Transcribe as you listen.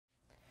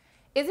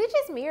Is it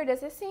just me, or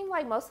does it seem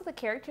like most of the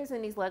characters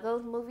in these Lego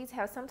movies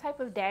have some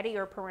type of daddy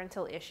or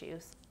parental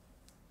issues?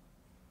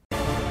 Hey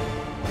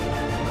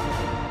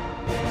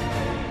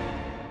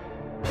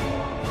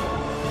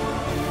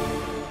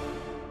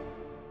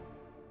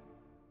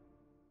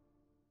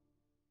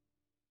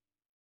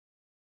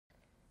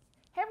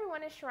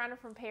everyone, it's Sharana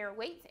from Pair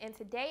Weights, and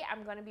today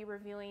I'm going to be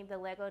reviewing the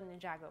Lego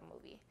Ninjago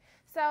movie.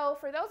 So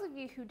for those of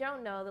you who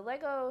don't know, the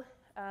Lego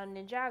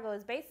Ninjago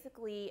is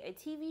basically a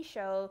TV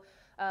show,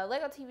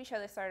 Lego TV show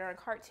that started on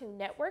Cartoon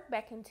Network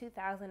back in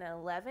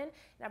 2011. And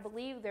I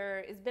believe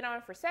it's been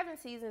on for 7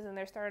 seasons, and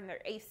they're starting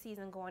their 8th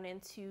season going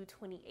into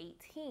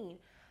 2018.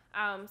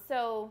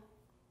 So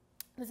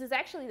this is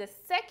actually the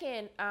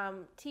second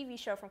TV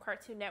show from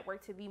Cartoon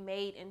Network to be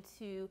made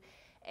into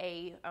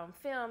a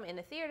film in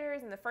the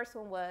theaters, and the first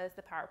one was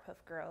the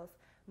Powerpuff Girls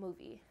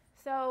movie.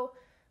 So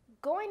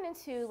going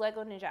into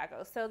Lego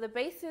Ninjago, so the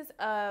basis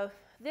of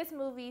this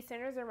movie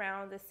centers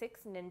around the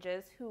 6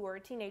 ninjas who were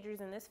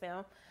teenagers in this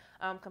film,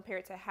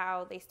 compared to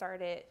how they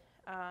started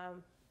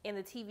in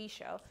the TV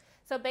show.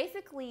 So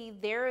basically,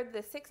 they're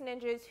the 6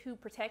 ninjas who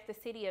protect the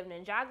city of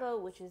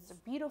Ninjago, which is a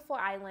beautiful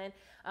island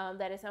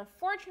that is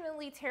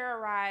unfortunately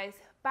terrorized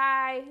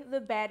by the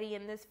baddie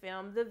in this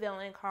film, the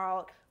villain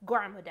called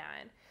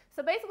Garmadon.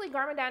 So basically,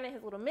 Garmadon and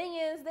his little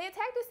minions, they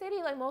attack the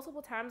city like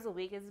multiple times a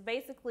week. It's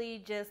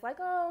basically just like,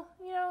 oh,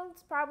 you know,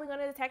 it's probably going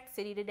to attack the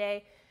city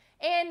today.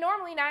 And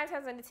normally 9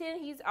 times out of 10,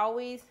 he's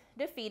always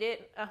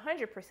defeated,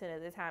 100%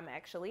 of the time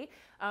actually,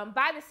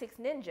 by the 6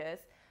 ninjas.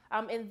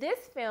 In this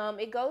film,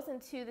 it goes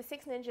into the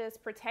 6 ninjas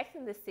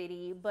protecting the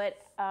city,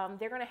 but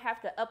they're going to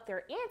have to up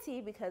their ante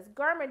because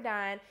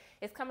Garmadon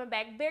is coming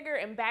back bigger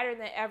and badder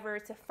than ever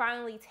to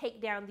finally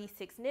take down these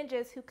 6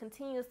 ninjas who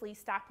continuously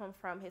stop him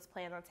from his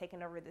plans on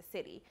taking over the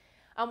city.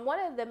 One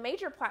of the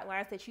major plot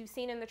lines that you've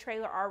seen in the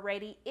trailer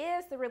already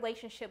is the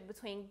relationship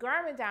between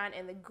Garmadon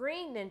and the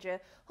Green Ninja,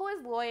 who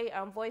is Lloyd,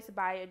 voiced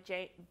by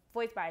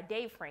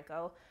Dave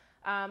Franco.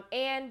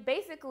 And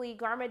basically,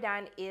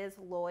 Garmadon is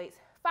Lloyd's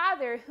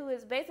father, who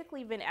has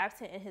basically been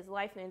absent in his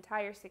life the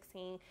entire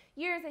 16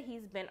 years that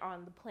he's been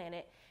on the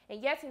planet.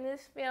 And yes, in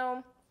this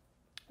film,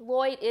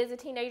 Lloyd is a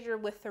teenager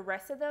with the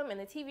rest of them. In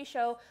the TV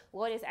show,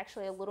 Lloyd is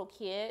actually a little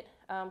kid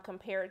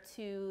compared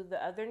to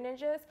the other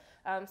ninjas.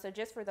 So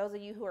just for those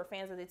of you who are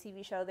fans of the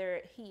TV show,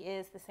 he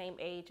is the same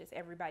age as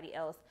everybody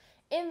else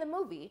in the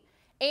movie.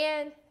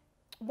 And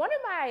one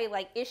of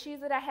my issues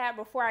that I had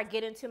before I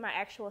get into my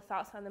actual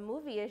thoughts on the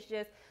movie is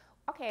just,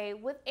 okay,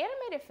 with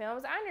animated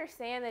films, I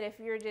understand that if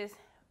you're just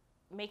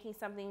making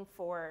something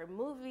for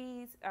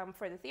movies,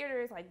 for the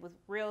theaters, like with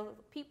real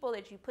people,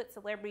 that you put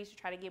celebrities to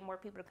try to get more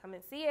people to come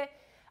and see it.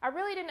 I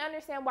really didn't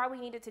understand why we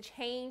needed to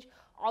change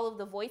all of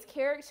the voice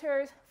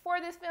characters for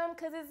this film,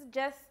 because it's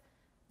just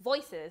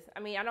voices.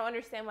 I mean, I don't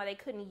understand why they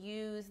couldn't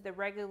use the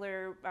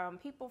regular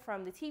people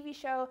from the TV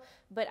show,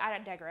 but I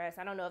digress.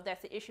 I don't know if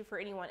that's the issue for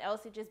anyone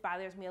else. It just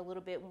bothers me a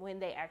little bit when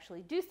they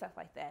actually do stuff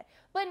like that.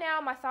 But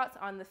now my thoughts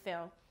on the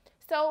film.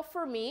 So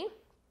for me,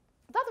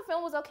 I thought the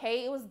film was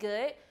okay. It was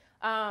good.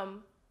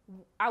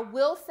 I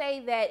will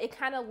say that it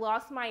kind of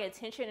lost my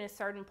attention in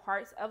certain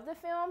parts of the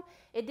film.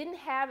 It didn't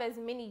have as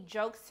many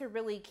jokes to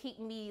really keep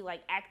me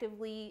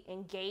actively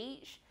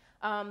engaged.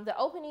 The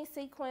opening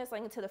sequence,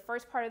 into the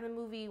first part of the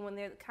movie, when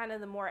there's kind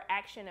of the more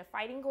action and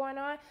fighting going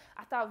on,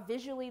 I thought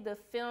visually the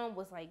film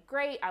was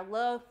great. I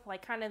love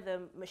kind of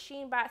the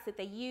machine bots that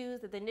they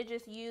use, that the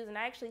ninjas use, and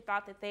I actually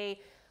thought that they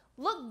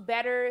looked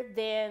better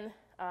than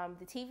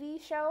the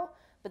TV show.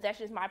 But that's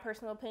just my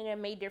personal opinion.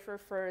 It may differ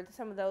for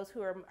some of those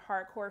who are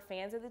hardcore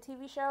fans of the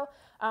TV show.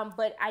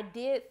 But I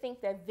did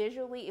think that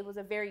visually it was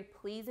a very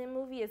pleasing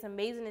movie. It's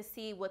amazing to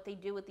see what they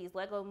do with these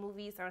Lego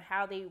movies on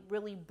how they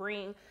really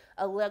bring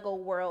a Lego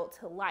world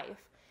to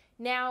life.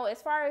 Now,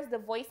 as far as the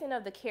voicing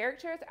of the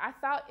characters, I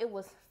thought it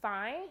was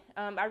fine.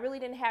 I really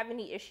didn't have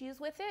any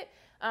issues with it.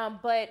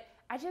 But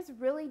I just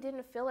really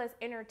didn't feel as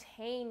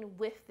entertained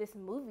with this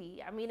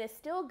movie. I mean, it's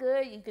still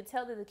good. You could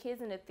tell that the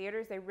kids in the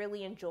theaters, they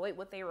really enjoyed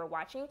what they were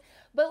watching.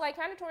 But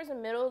kind of towards the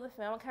middle of the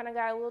film, I kind of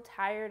got a little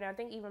tired. And I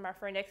think even my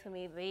friend next to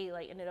me, they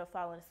ended up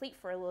falling asleep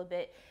for a little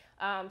bit.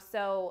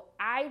 So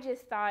I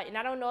just thought, and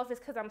I don't know if it's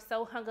because I'm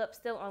so hung up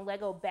still on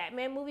Lego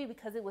Batman movie,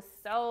 because it was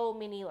so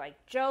many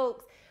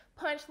jokes,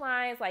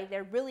 punchlines,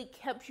 that really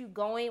kept you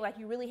going.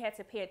 You really had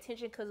to pay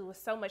attention because it was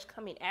so much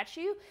coming at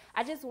you.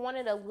 I just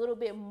wanted a little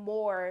bit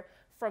more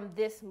from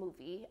this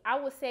movie. I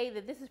would say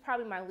that this is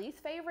probably my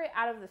least favorite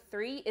out of the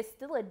 3. It's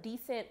still a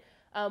decent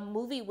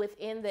movie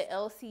within the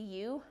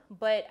LCU,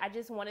 but I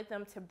just wanted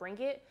them to bring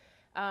it.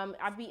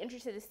 I'd be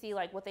interested to see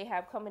what they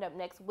have coming up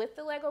next with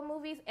the Lego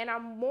movies, and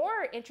I'm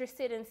more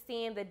interested in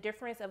seeing the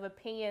difference of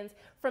opinions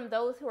from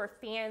those who are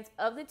fans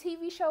of the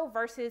TV show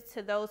versus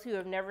to those who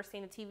have never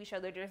seen the TV show.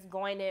 They're just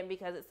going in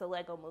because it's a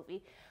Lego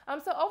movie.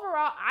 So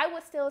overall, I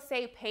would still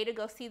say pay to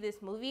go see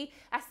this movie.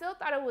 I still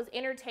thought it was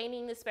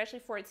entertaining, especially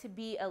for it to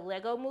be a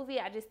Lego movie.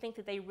 I just think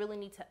that they really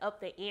need to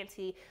up the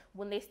ante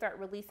when they start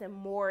releasing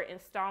more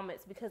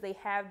installments, because they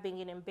have been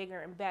getting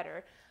bigger and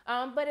better.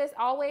 But as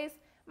always,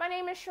 My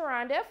name is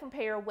Sharonda from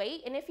Pay Your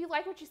Weight, and if you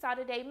like what you saw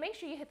today, make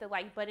sure you hit the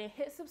like button,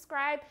 hit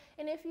subscribe,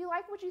 and if you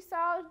like what you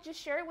saw, just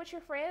share it with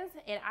your friends,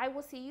 and I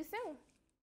will see you soon.